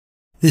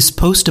This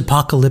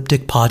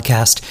post-apocalyptic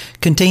podcast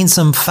contains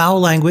some foul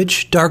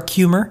language, dark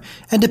humor,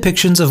 and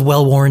depictions of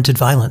well-warranted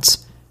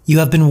violence. You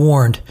have been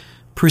warned.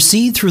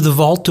 Proceed through the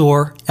vault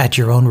door at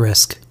your own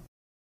risk.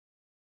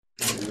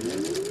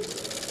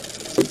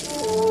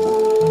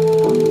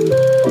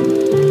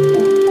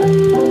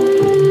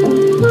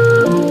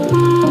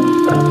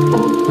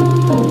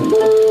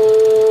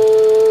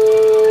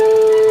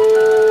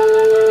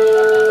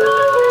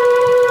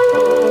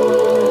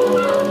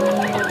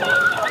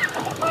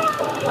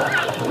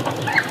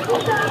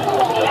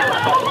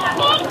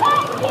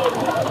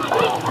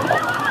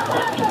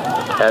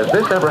 Has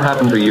this ever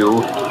happened to you?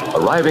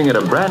 Arriving at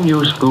a brand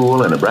new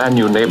school in a brand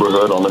new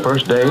neighborhood on the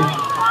first day?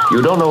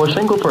 You don't know a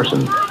single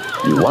person.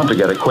 You want to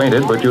get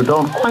acquainted, but you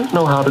don't quite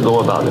know how to go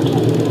about it.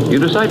 You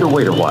decide to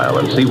wait a while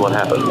and see what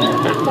happens.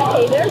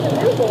 Hey, there's a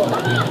new boy.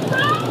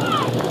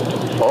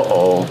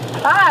 Uh-oh.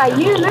 Ah,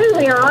 you're new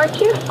here, aren't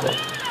you?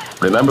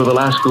 Remember the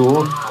last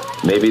school?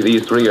 Maybe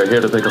these three are here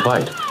to pick a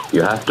fight.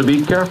 You have to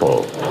be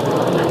careful.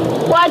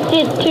 What's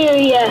it to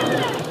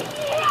you?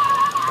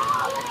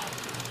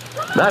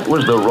 That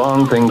was the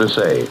wrong thing to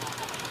say.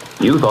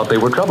 You thought they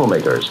were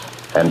troublemakers,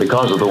 and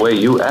because of the way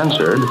you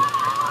answered,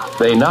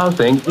 they now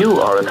think you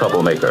are a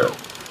troublemaker.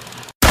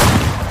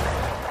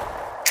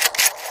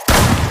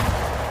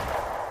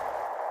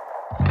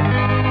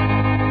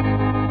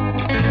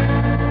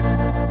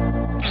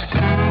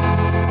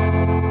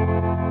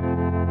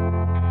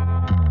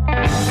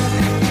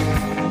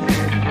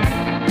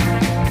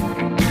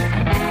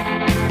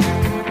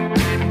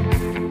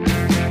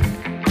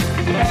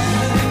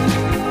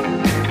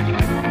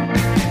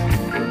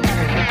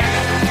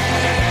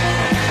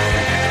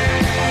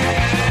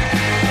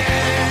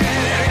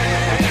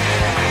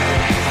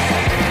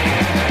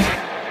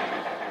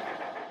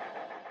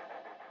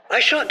 I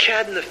shot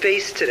Chad in the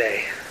face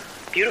today.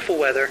 Beautiful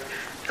weather.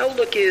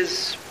 Outlook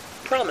is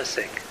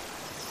promising.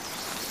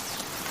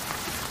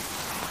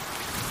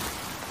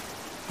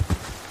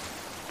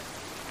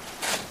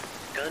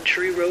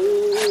 Country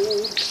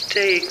roads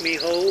take me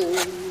home.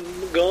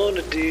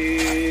 Gonna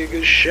dig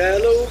a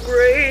shallow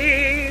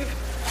grave.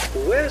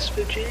 West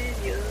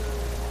Virginia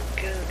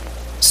County.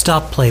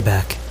 Stop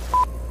playback.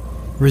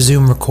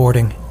 Resume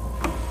recording.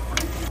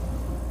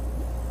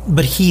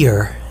 But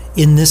here,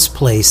 in this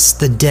place,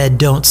 the dead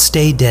don't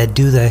stay dead,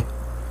 do they?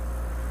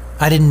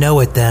 I didn't know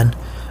it then,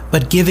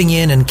 but giving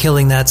in and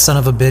killing that son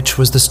of a bitch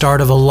was the start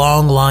of a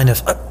long line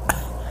of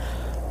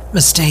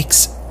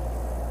mistakes.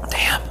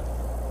 Damn.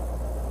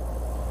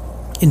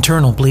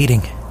 Internal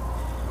bleeding.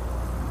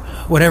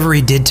 Whatever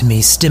he did to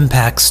me,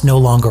 Stimpaks no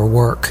longer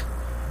work,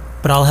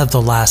 but I'll have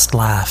the last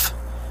laugh.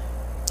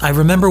 I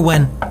remember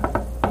when...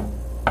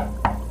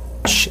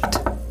 Shit.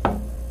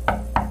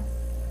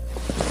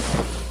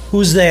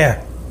 Who's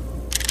there?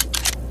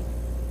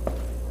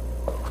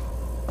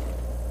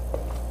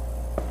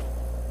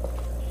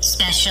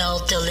 Special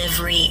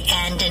delivery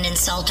and an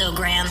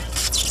insultogram.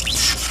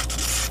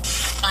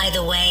 By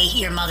the way,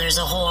 your mother's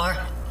a whore.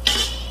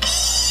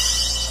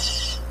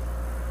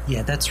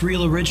 Yeah, that's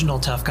real original,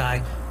 tough guy.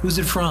 Who's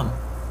it from?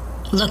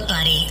 Look,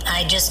 buddy,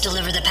 I just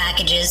deliver the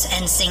packages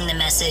and sing the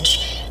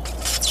message.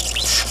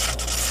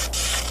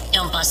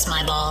 Don't bust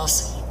my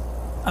balls.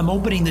 I'm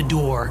opening the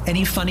door.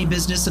 Any funny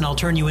business and I'll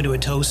turn you into a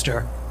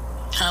toaster.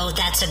 Oh,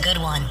 that's a good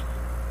one.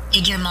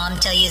 Did your mom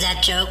tell you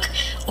that joke,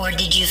 or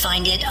did you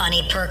find it on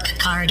a perk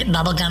card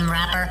bubblegum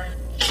wrapper?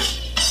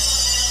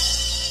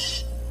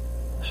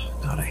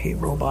 God, I hate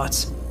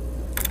robots.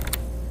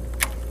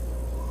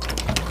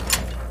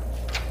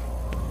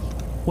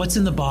 What's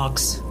in the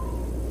box?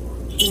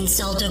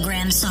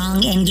 Insultogram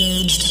song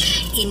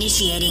engaged.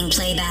 Initiating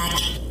playback.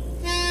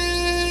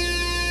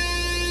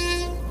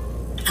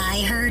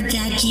 I heard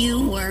that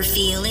you were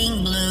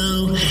feeling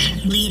blue,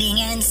 bleeding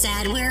and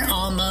sad, we're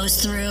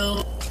almost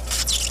through.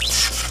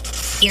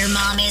 Your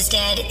mom is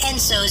dead, and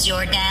so's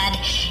your dad.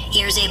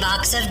 Here's a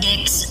box of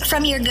dicks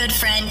from your good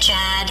friend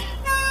Chad.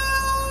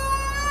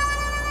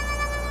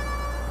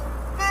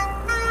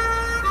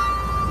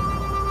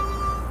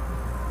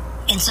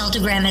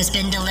 Insultogram has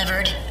been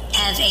delivered.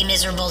 Have a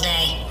miserable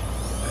day.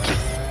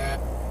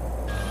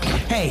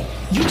 Hey,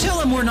 you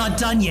tell him we're not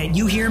done yet,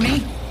 you hear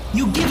me?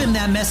 You give him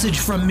that message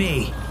from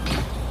me.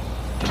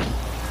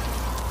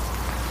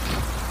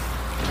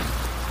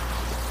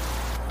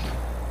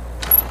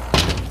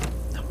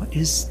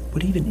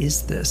 What even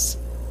is this?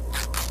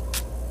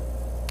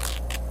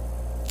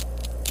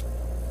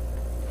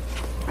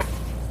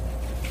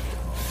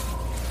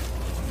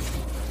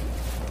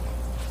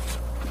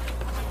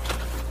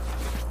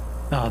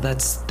 Oh,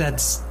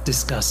 that's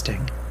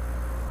disgusting.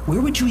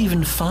 Where would you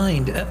even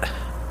find...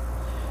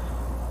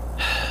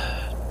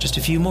 Just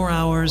a few more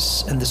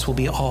hours, and this will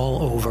be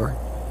all over.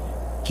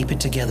 Keep it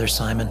together,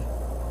 Simon.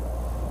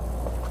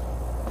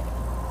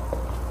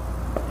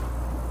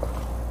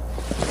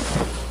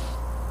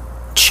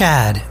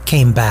 Chad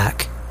came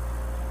back.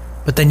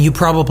 But then you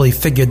probably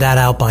figured that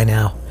out by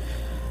now.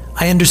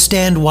 I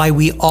understand why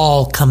we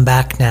all come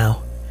back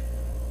now.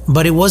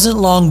 But it wasn't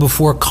long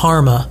before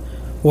karma,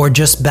 or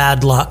just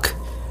bad luck,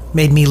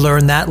 made me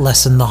learn that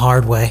lesson the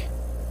hard way.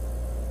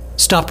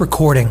 Stop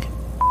recording.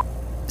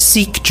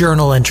 Seek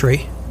journal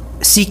entry.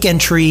 Seek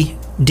entry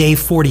day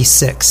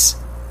 46.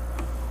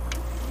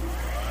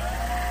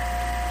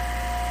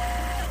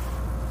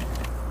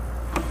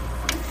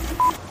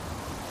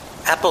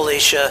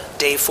 Appalachia,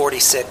 day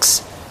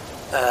 46.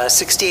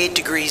 68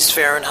 degrees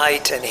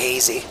Fahrenheit and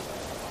hazy.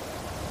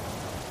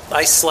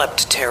 I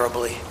slept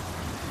terribly.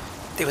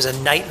 It was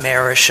a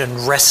nightmarish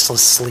and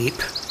restless sleep.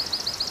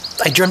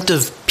 I dreamt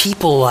of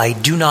people I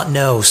do not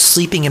know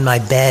sleeping in my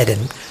bed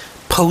and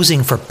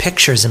posing for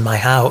pictures in my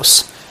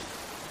house.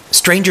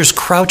 Strangers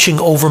crouching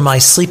over my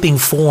sleeping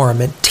form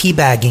and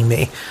teabagging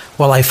me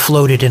while I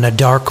floated in a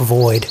dark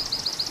void.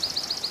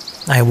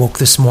 I awoke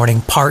this morning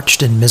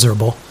parched and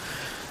miserable.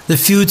 The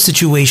food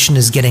situation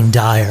is getting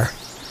dire.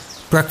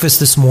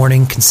 Breakfast this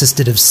morning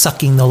consisted of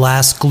sucking the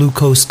last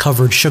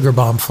glucose-covered sugar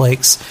bomb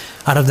flakes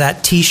out of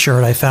that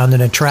t-shirt I found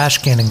in a trash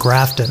can in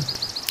Grafton.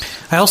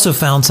 I also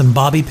found some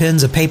bobby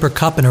pins, a paper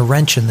cup, and a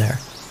wrench in there,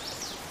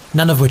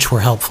 none of which were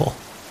helpful.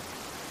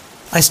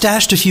 I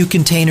stashed a few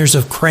containers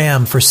of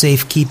cram for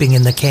safekeeping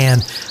in the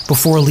can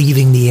before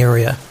leaving the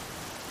area.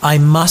 I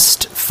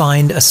must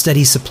find a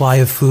steady supply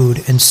of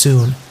food, and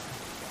soon.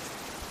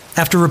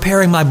 After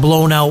repairing my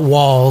blown-out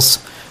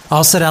walls,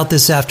 I'll set out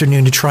this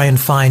afternoon to try and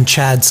find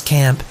Chad's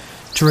camp,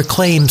 to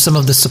reclaim some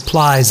of the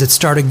supplies that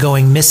started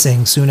going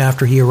missing soon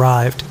after he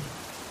arrived.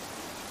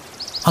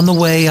 On the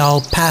way,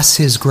 I'll pass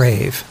his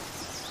grave.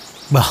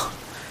 Well,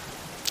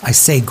 I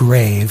say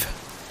grave.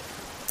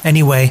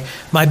 Anyway,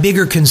 my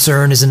bigger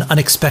concern is an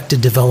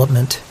unexpected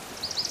development.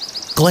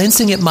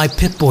 Glancing at my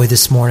Pip-Boy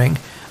this morning,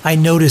 I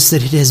noticed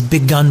that it has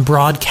begun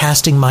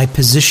broadcasting my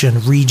position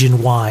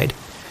region-wide.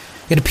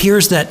 It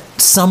appears that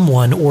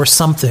someone or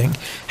something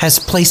has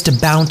placed a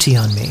bounty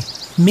on me.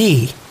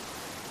 Me.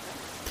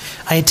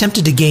 I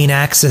attempted to gain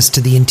access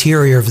to the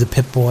interior of the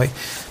Pip-Boy,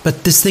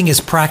 but this thing is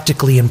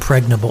practically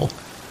impregnable.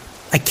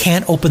 I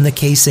can't open the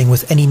casing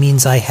with any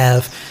means I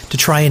have to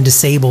try and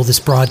disable this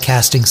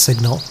broadcasting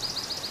signal.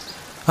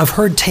 I've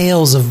heard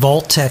tales of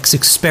Vault-Tec's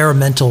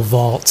experimental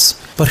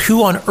vaults, but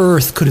who on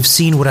earth could have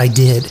seen what I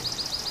did?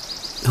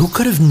 Who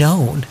could have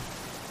known?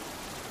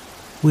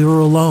 We were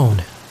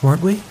alone,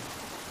 weren't we?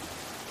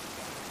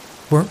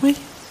 Weren't we?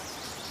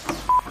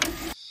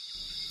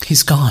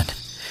 He's gone.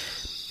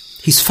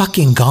 He's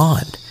fucking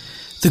gone.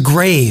 The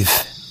grave.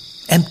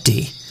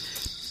 Empty.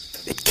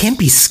 It can't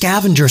be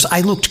scavengers.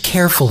 I looked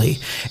carefully,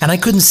 and I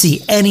couldn't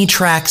see any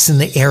tracks in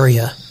the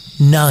area.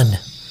 None.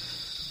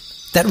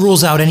 That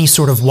rules out any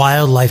sort of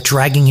wildlife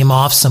dragging him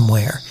off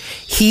somewhere.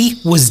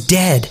 He was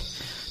dead.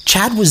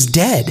 Chad was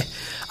dead.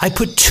 I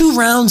put 2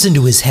 rounds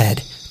into his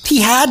head. He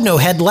had no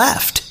head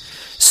left.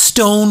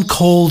 Stone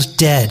cold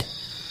dead.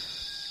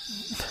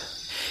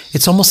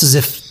 It's almost as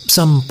if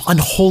some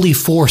unholy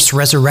force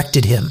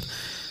resurrected him.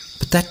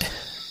 But that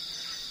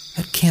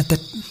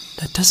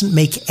doesn't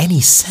make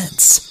any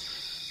sense.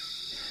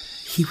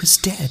 He was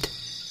dead.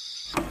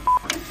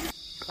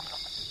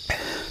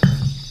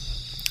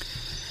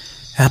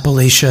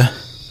 Appalachia.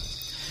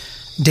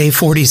 Day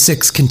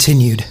 46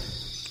 continued.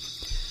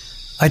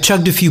 I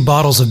chugged a few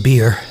bottles of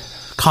beer.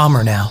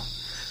 Calmer now.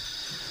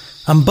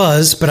 I'm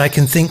buzzed, but I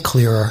can think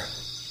clearer.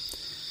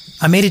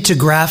 I made it to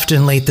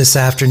Grafton late this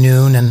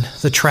afternoon, and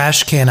the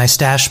trash can I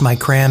stashed my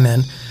cram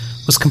in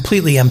was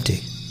completely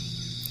empty.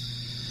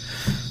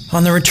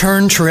 On the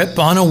return trip,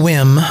 on a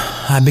whim,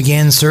 I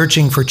began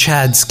searching for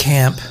Chad's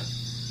camp.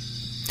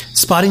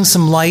 Spotting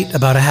some light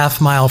about a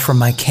half mile from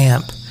my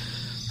camp,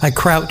 I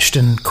crouched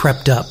and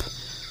crept up,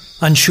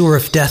 unsure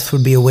if death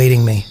would be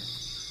awaiting me.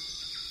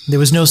 There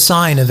was no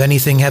sign of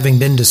anything having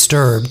been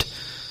disturbed.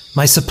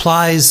 My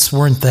supplies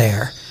weren't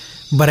there,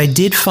 but I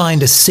did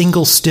find a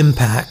single stim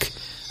pack,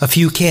 a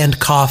few canned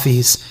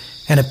coffees,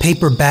 and a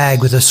paper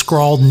bag with a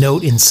scrawled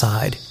note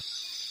inside.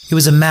 It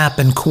was a map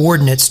and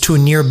coordinates to a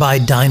nearby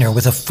diner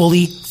with a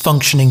fully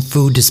functioning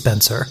food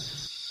dispenser.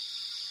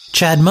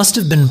 Chad must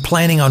have been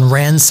planning on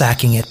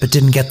ransacking it but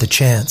didn't get the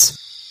chance.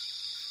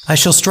 I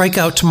shall strike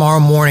out tomorrow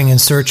morning in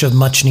search of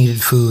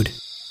much-needed food.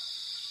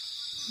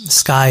 The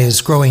sky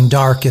is growing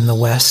dark in the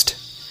west.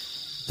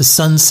 The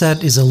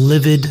sunset is a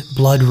livid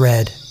blood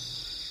red.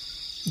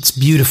 It's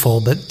beautiful,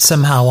 but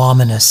somehow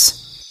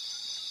ominous.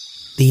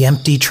 The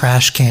empty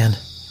trash can.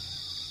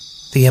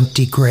 The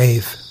empty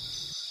grave.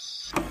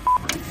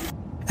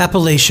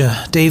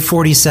 Appalachia, day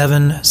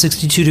 47,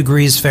 62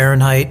 degrees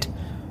Fahrenheit,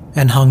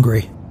 and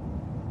hungry.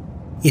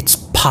 It's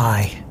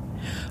pie.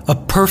 A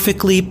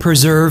perfectly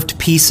preserved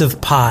piece of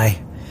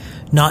pie.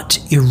 Not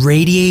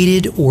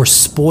irradiated or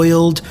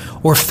spoiled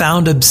or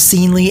found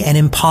obscenely and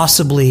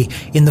impossibly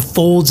in the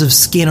folds of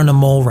skin on a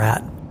mole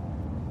rat.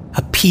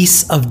 A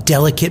piece of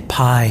delicate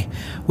pie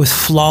with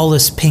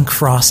flawless pink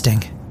frosting.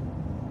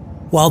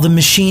 While the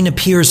machine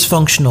appears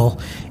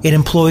functional, it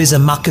employs a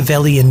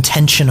Machiavellian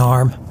tension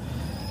arm.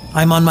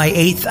 I'm on my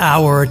 8th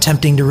hour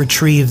attempting to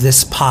retrieve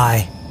this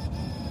pie,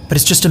 but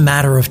it's just a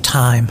matter of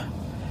time.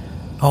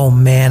 Oh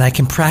man, I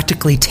can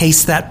practically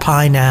taste that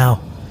pie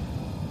now.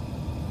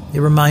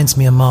 It reminds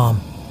me of Mom.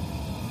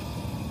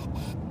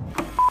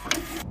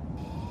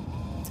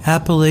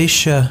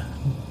 Appalachia,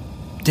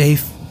 day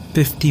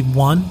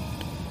 51.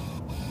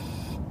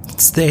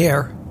 It's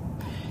there.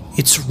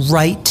 It's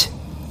right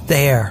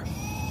there.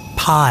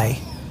 Pie.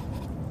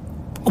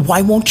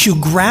 Why won't you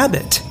grab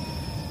it?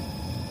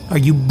 Are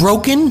you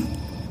broken?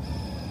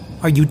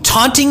 Are you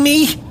taunting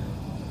me?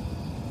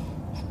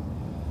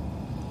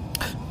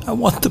 I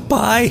want the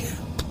pie,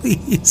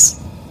 please.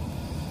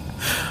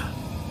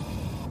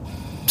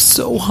 I'm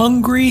so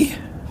hungry.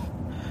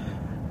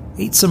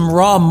 Ate some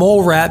raw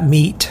mole rat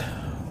meat.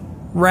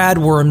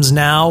 Radworms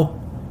now.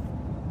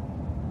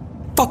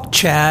 Fuck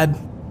Chad.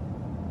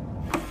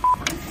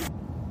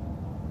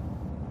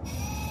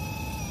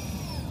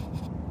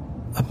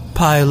 A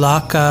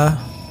Pailaka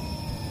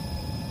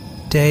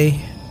day.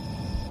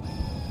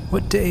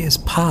 What day is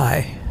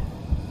pie?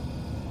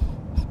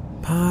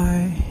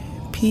 Pie,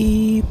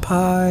 pea,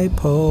 pie,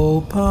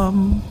 po,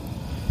 pum.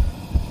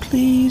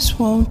 Please,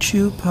 won't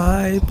you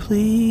pie,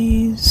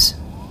 please?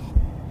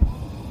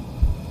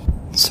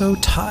 So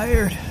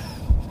tired.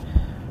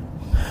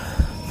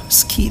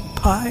 Must keep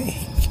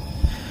pieing.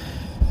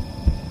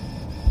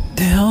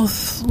 The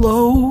health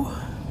low.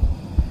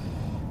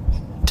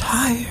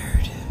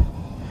 Tired.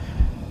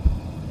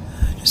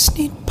 I just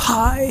need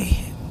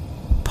pie.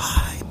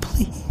 Pie,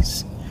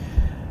 please.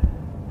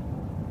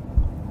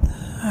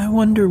 I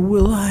wonder,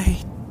 will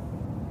I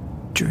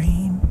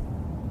dream?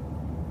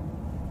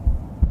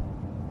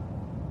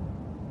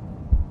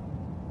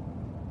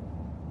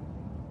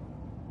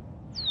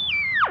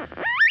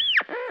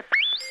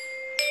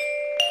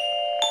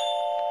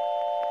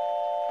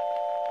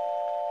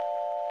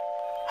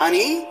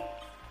 Honey,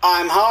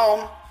 I'm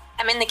home.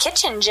 I'm in the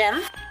kitchen,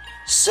 Jim.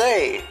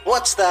 Say,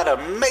 what's that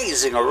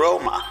amazing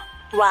aroma?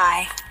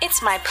 Why,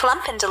 it's my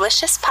plump and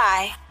delicious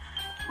pie.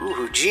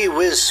 Ooh, gee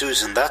whiz,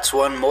 Susan, that's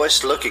one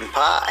moist-looking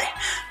pie.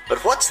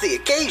 But what's the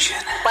occasion?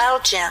 Well,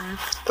 Jim,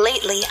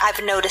 lately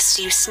I've noticed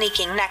you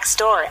sneaking next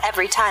door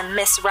every time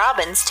Miss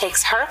Robbins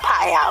takes her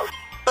pie out.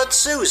 But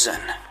Susan...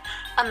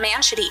 A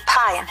man should eat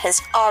pie in his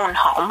own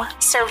home,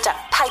 served up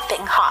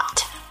piping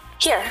hot.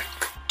 Here,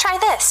 try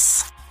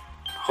this.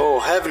 Oh,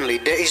 heavenly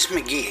days,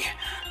 McGee.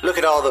 Look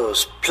at all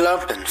those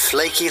plump and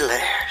flaky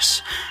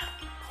layers.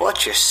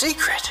 What's your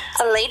secret?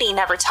 A lady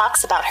never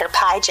talks about her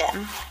pie,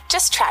 Jim.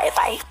 Just try a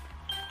bite.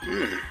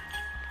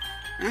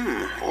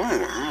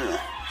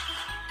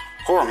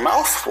 Poor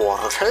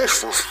mouthwater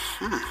tastes.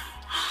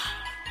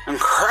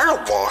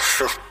 Incredible.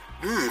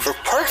 It's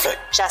just perfect.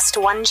 Just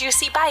one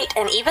juicy bite,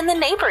 and even the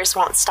neighbors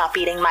won't stop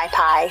eating my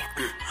pie.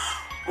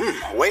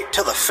 Wait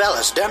till the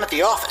fellas down at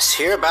the office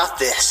hear about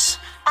this.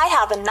 I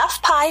have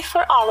enough pie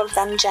for all of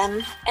them,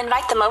 Jim.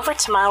 Invite them over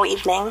tomorrow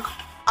evening.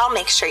 I'll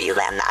make sure you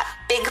land that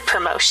big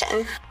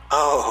promotion.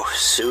 Oh,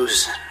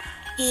 Susan.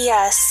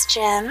 Yes,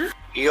 Jim.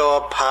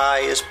 Your pie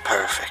is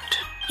perfect.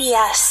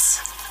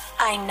 Yes,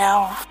 I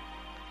know.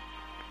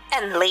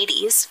 And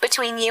ladies,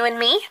 between you and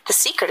me, the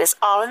secret is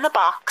all in the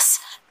box.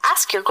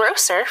 Ask your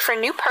grocer for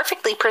new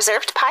perfectly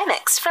preserved pie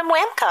mix from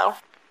Whamco.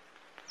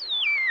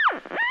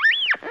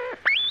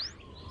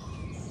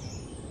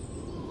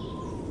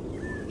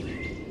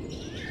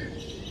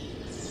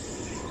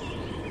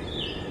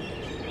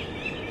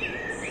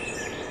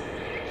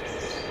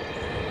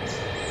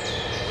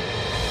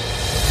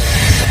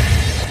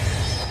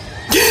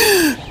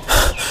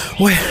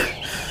 Where?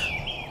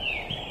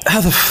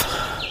 How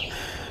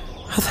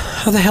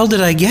the hell did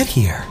I get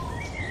here?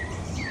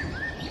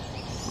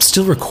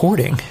 Still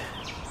recording.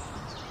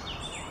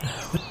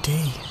 What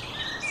day?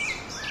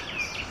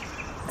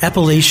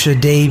 Appalachia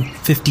Day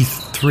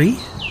 53?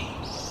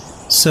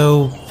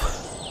 So,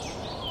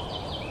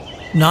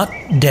 not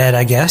dead,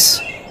 I guess.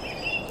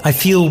 I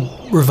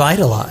feel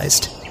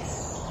revitalized.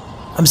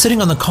 I'm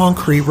sitting on the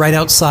concrete right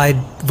outside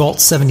Vault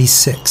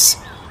 76.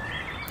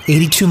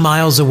 82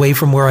 miles away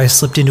from where I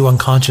slipped into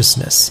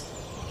unconsciousness.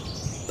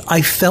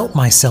 I felt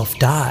myself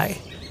die.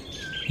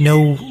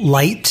 No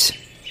light,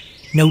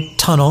 no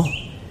tunnel,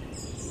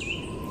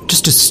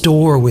 just a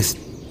store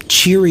with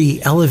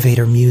cheery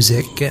elevator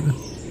music and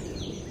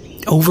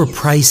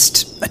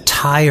overpriced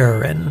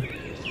attire and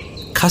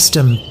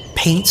custom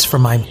paints for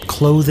my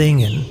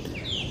clothing and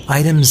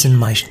items in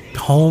my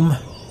home,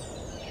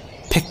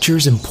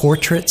 pictures and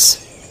portraits.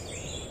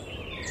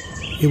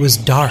 It was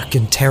dark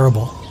and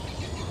terrible.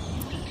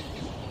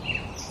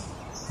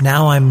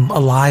 Now I'm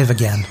alive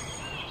again.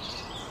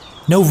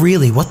 No,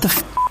 really, what the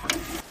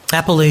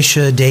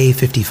Appalachia Day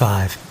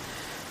 55.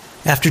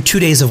 After 2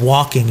 days of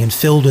walking and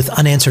filled with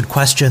unanswered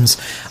questions,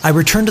 I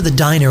returned to the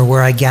diner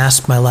where I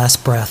gasped my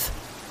last breath.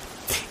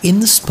 In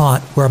the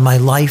spot where my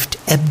life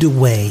ebbed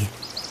away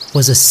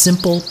was a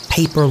simple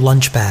paper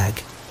lunch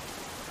bag.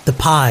 The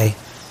pie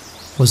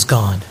was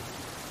gone.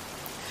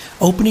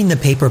 Opening the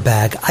paper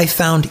bag, I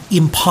found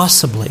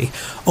impossibly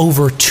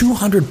over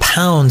 200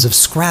 pounds of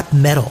scrap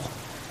metal.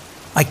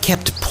 I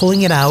kept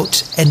pulling it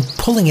out and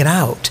pulling it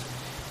out.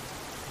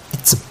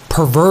 It's a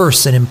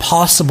perverse and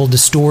impossible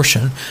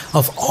distortion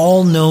of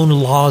all known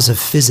laws of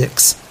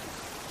physics.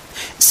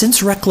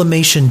 Since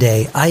Reclamation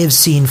Day, I have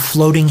seen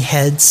floating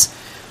heads,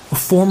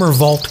 former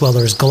vault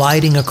dwellers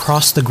gliding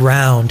across the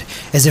ground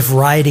as if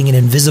riding an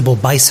invisible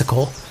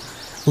bicycle,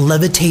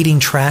 levitating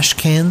trash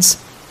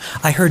cans.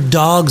 I heard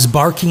dogs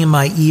barking in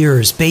my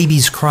ears,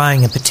 babies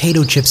crying, and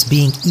potato chips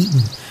being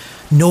eaten.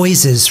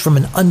 Noises from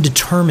an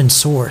undetermined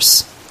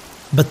source.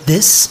 But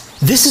this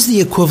is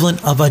the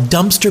equivalent of a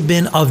dumpster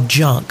bin of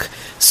junk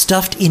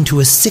stuffed into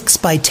a 6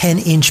 by 10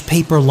 inch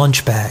paper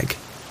lunch bag.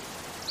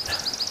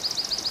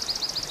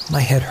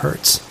 My head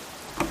hurts.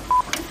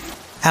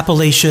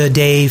 Appalachia,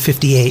 day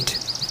 58.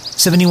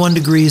 71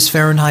 degrees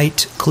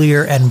Fahrenheit,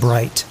 clear and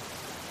bright.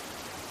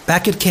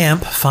 Back at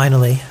camp,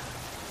 finally.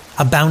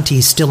 A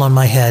bounty still on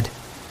my head.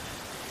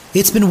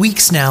 It's been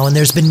weeks now, and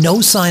there's been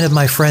no sign of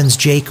my friends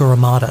Jake or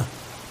Amada.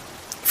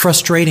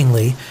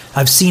 Frustratingly,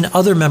 I've seen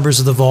other members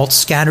of the vault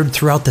scattered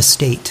throughout the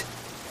state.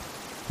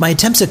 My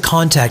attempts at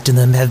contacting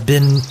them have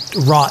been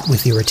wrought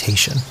with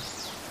irritation.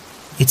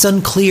 It's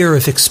unclear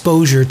if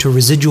exposure to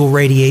residual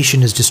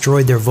radiation has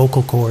destroyed their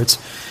vocal cords,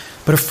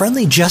 but a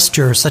friendly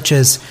gesture such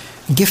as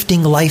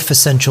gifting life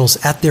essentials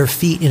at their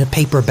feet in a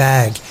paper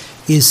bag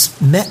is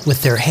met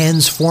with their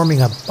hands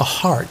forming a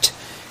heart,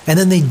 and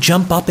then they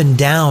jump up and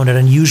down at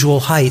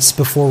unusual heights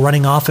before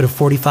running off at a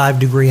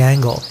 45-degree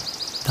angle,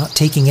 not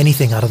taking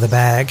anything out of the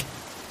bag.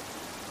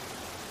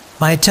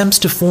 My attempts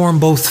to form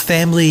both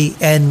family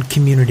and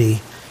community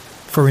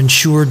for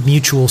ensured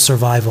mutual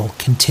survival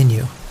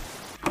continue.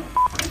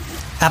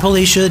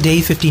 Appalachia,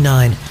 day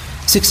 59,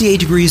 68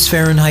 degrees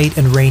Fahrenheit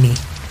and rainy.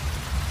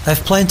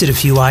 I've planted a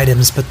few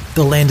items, but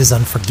the land is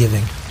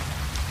unforgiving.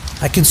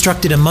 I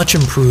constructed a much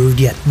improved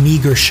yet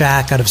meager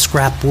shack out of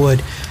scrap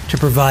wood to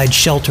provide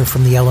shelter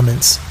from the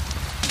elements.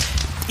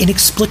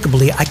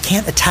 Inexplicably, I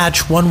can't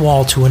attach one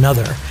wall to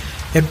another,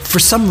 and for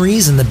some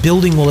reason the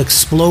building will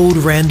explode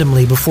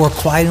randomly before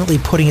quietly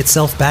putting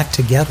itself back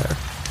together.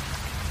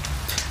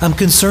 I'm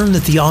concerned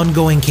that the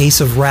ongoing case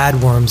of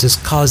radworms is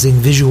causing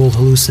visual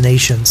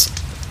hallucinations.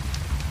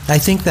 I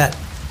think that...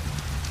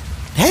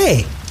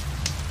 Hey!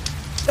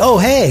 Oh,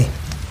 hey!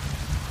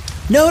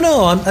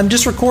 No, I'm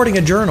just recording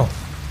a journal.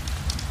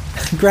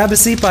 Grab a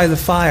seat by the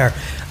fire.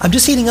 I'm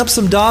just heating up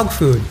some dog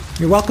food.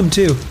 You're welcome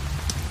too.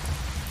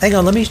 Hang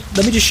on, let me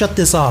just shut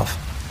this off.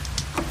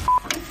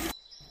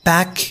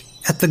 Back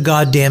at the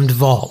goddamned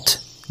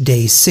vault,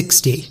 day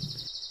 60.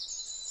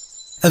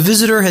 A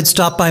visitor had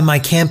stopped by my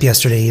camp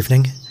yesterday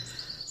evening.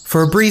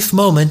 For a brief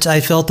moment,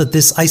 I felt that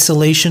this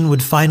isolation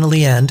would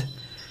finally end.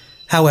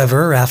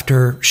 However,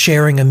 after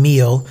sharing a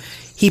meal,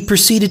 he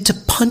proceeded to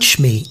punch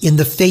me in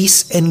the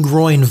face and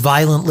groin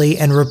violently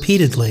and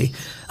repeatedly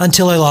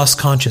until I lost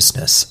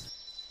consciousness.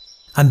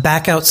 I'm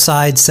back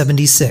outside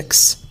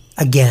 76,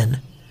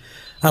 again.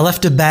 I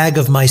left a bag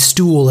of my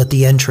stool at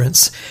the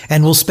entrance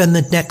and will spend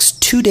the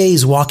next 2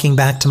 days walking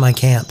back to my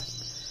camp.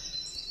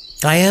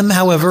 I am,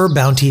 however,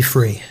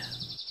 bounty-free.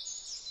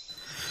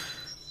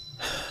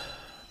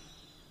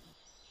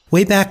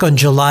 Way back on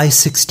July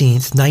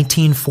 16th,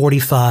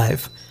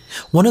 1945,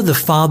 one of the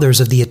fathers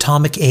of the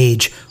atomic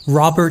age,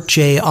 Robert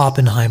J.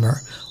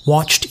 Oppenheimer,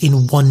 watched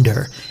in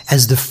wonder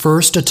as the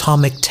first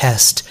atomic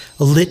test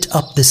lit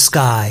up the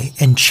sky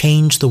and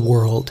changed the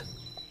world.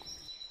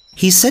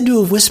 He's said to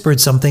have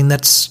whispered something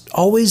that's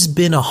always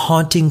been a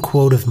haunting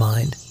quote of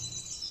mine.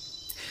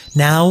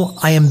 Now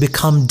I am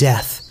become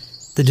death,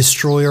 the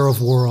destroyer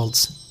of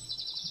worlds.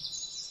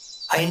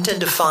 I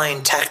intend to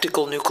find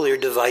tactical nuclear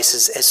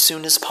devices as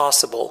soon as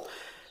possible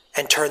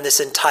and turn this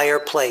entire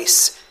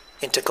place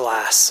into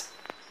glass.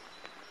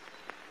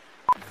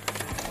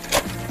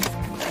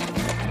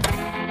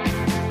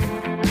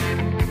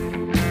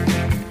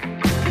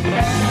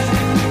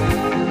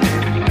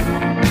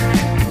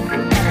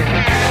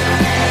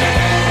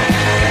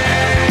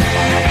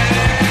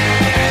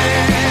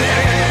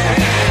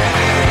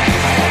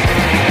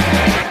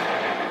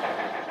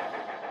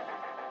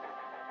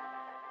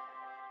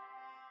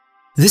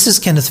 This is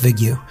Kenneth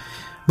Vignew.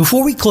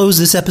 Before we close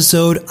this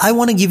episode, I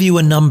want to give you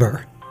a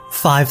number,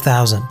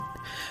 5,000.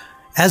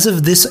 As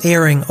of this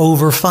airing,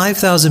 over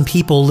 5,000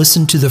 people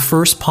listened to the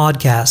first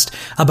podcast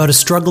about a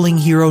struggling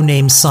hero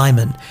named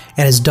Simon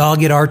and his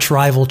dogged arch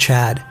rival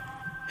Chad.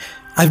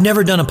 I've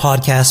never done a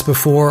podcast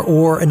before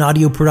or an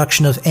audio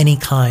production of any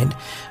kind,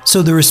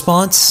 so the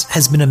response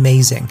has been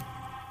amazing.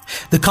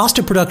 The cost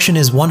of production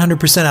is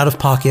 100% out of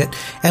pocket,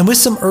 and with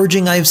some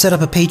urging, I have set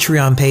up a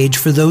Patreon page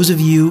for those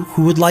of you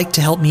who would like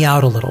to help me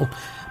out a little,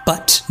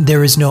 but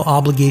there is no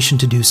obligation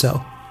to do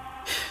so.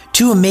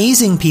 2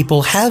 amazing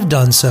people have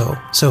done so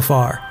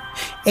far,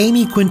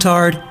 Amy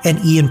Quintard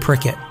and Ian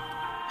Prickett.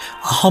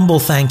 A humble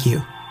thank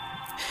you.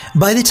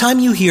 By the time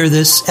you hear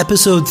this,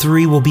 episode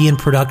 3 will be in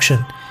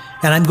production,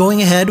 and I'm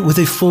going ahead with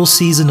a full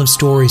season of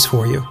stories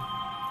for you.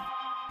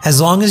 As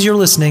long as you're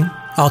listening,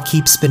 I'll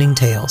keep spinning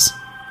tales.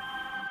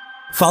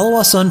 Follow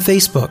us on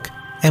Facebook,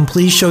 and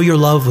please show your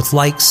love with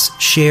likes,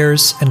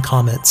 shares, and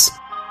comments.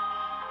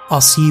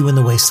 I'll see you in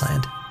the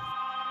wasteland.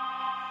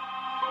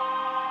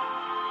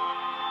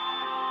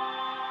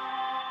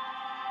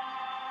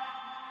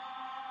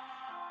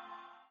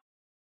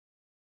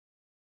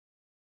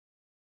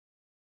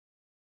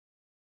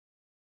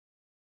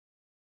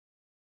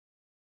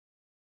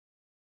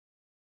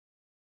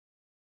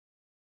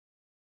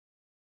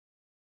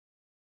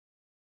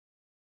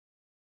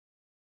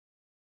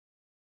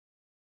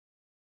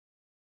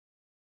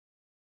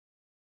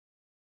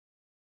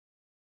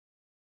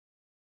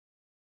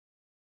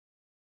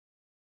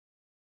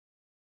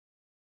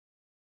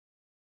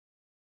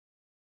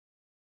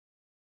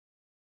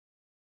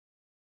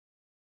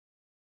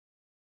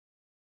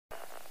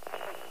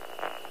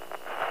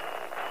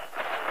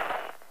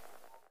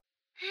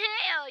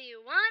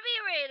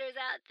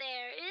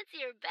 it's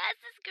your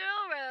bestest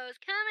girl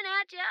Rose coming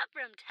at ya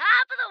from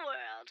top of the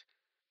world.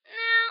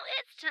 Now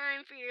it's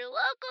time for your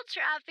local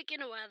traffic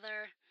and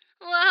weather.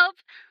 Well,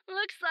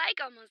 looks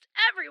like almost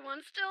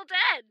everyone's still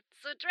dead,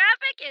 so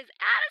traffic is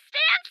at a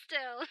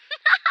standstill.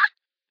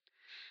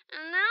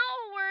 And now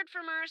a word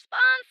from our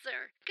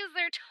sponsor, because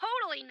they're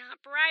totally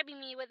not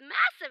bribing me with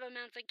massive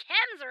amounts of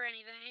chems or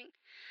anything.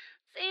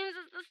 Seems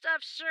as the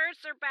stuffed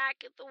shirts are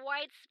back at the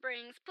White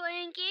Springs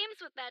playing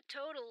games with that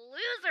total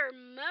loser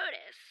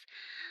Modus.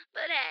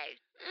 But hey,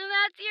 if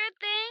that's your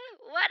thing,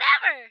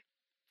 whatever.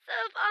 So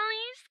if all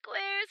you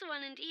squares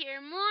wanted to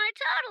hear more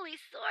totally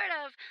sort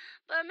of,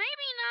 but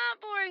maybe not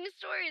boring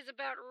stories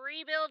about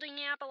rebuilding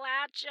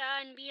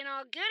Appalachia and being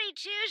all goody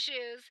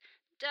two-shoes,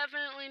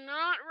 definitely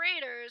not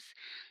Raiders,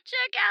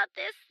 check out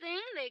this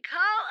thing they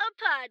call a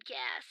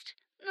podcast.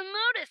 The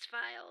Modus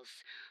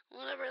Files,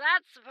 whatever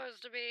that's supposed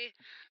to be.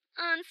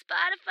 On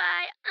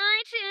Spotify,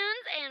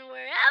 iTunes, and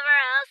wherever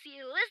else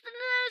you listen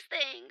to those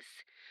things.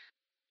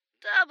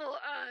 Double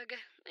ugh.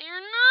 They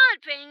are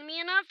not paying me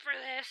enough for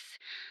this.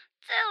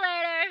 Till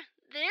later,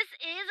 this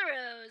is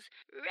Rose.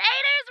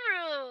 Raiders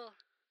rule!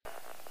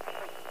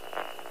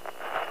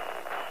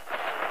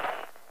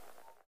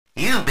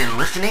 You've been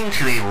listening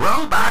to a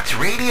Robots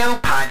Radio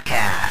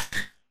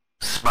podcast.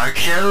 Smart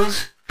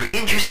shows for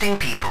interesting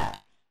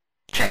people.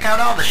 Check out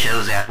all the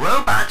shows at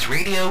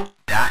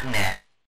robotsradio.net.